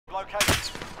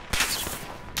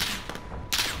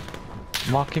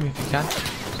Mark him if you can,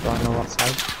 so I know what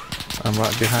side. I'm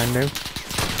right behind him.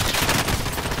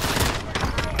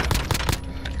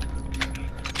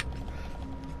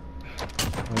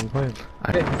 Where you going?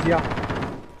 Yeah.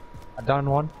 I down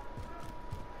one.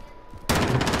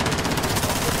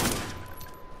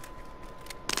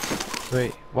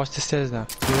 Wait, watch the stairs now.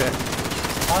 Do it.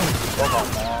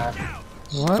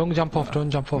 What? Don't jump off,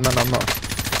 don't jump off. No, I'm not.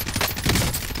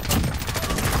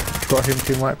 Got him,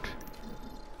 team wiped.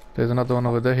 There's another one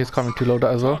over there. He's coming to load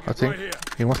out as well, I think.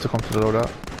 He wants to come to the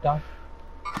loadout. Down.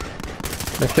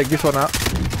 Let's take this one out.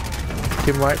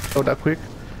 Team wiped. Load out quick.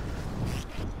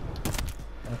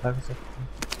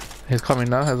 He's coming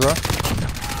now as well.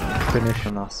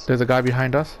 Finish. There's a guy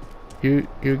behind us. You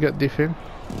get the thing.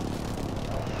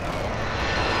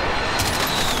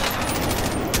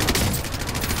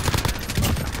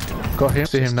 Got him.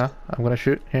 See him now. I'm gonna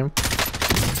shoot him.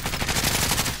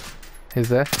 He's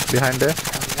there. Behind there.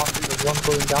 There's one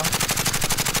going down.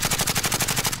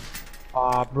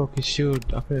 Ah, broke his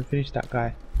shield. I couldn't finish that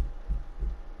guy.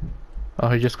 Oh,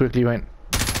 he just quickly went.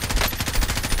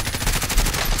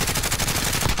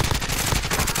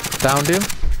 Downed him.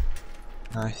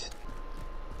 Nice.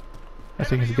 I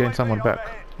think he's getting someone back.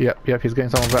 Yep, he's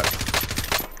getting someone back.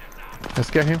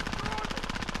 Let's get him.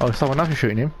 Oh, someone else is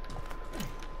shooting him.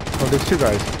 Oh, there's two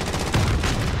guys.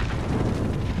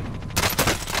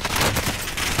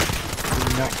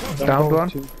 Downed one.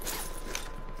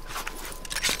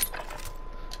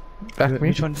 Back me.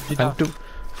 Which one did you down?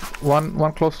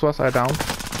 One close to us, I downed.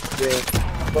 Yeah,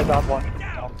 got that one.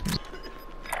 Down.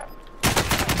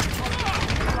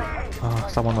 Ah,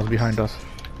 someone was behind us.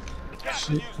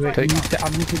 Wait, Take.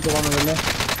 I'm looking the one on the left.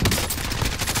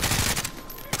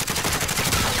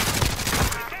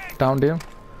 Downed him.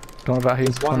 Don't know about him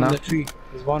There's for one now. on the tree.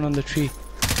 There's one on the tree.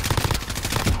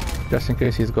 Just in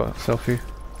case he's got a selfie.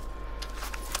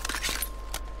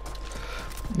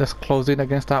 Let's close in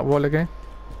against that wall again,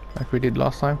 like we did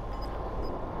last time.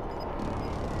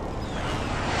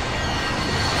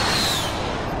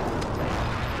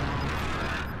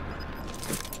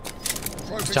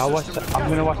 So I'm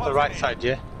gonna watch the right side,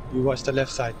 yeah? You watch the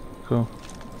left side. Cool.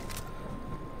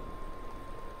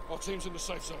 Our team's in the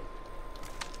safe zone.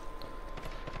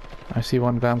 I see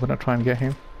one guy, I'm gonna try and get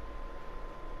him.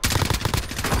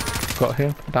 Got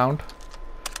him, downed.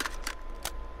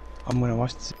 I'm gonna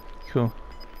watch this. Cool.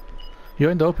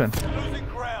 You're in the open. Losing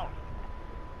ground.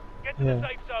 Get to the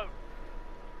safe zone.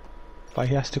 But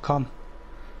he has to come.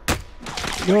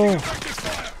 Yo!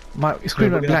 My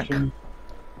screen went blank.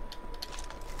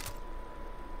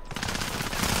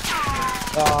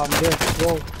 I'm dead.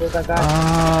 Whoa, there's that guy.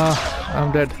 Ah,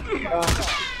 I'm dead.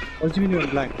 What do you mean you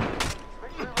went blank?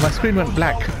 My screen went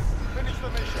black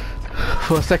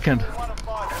for a second.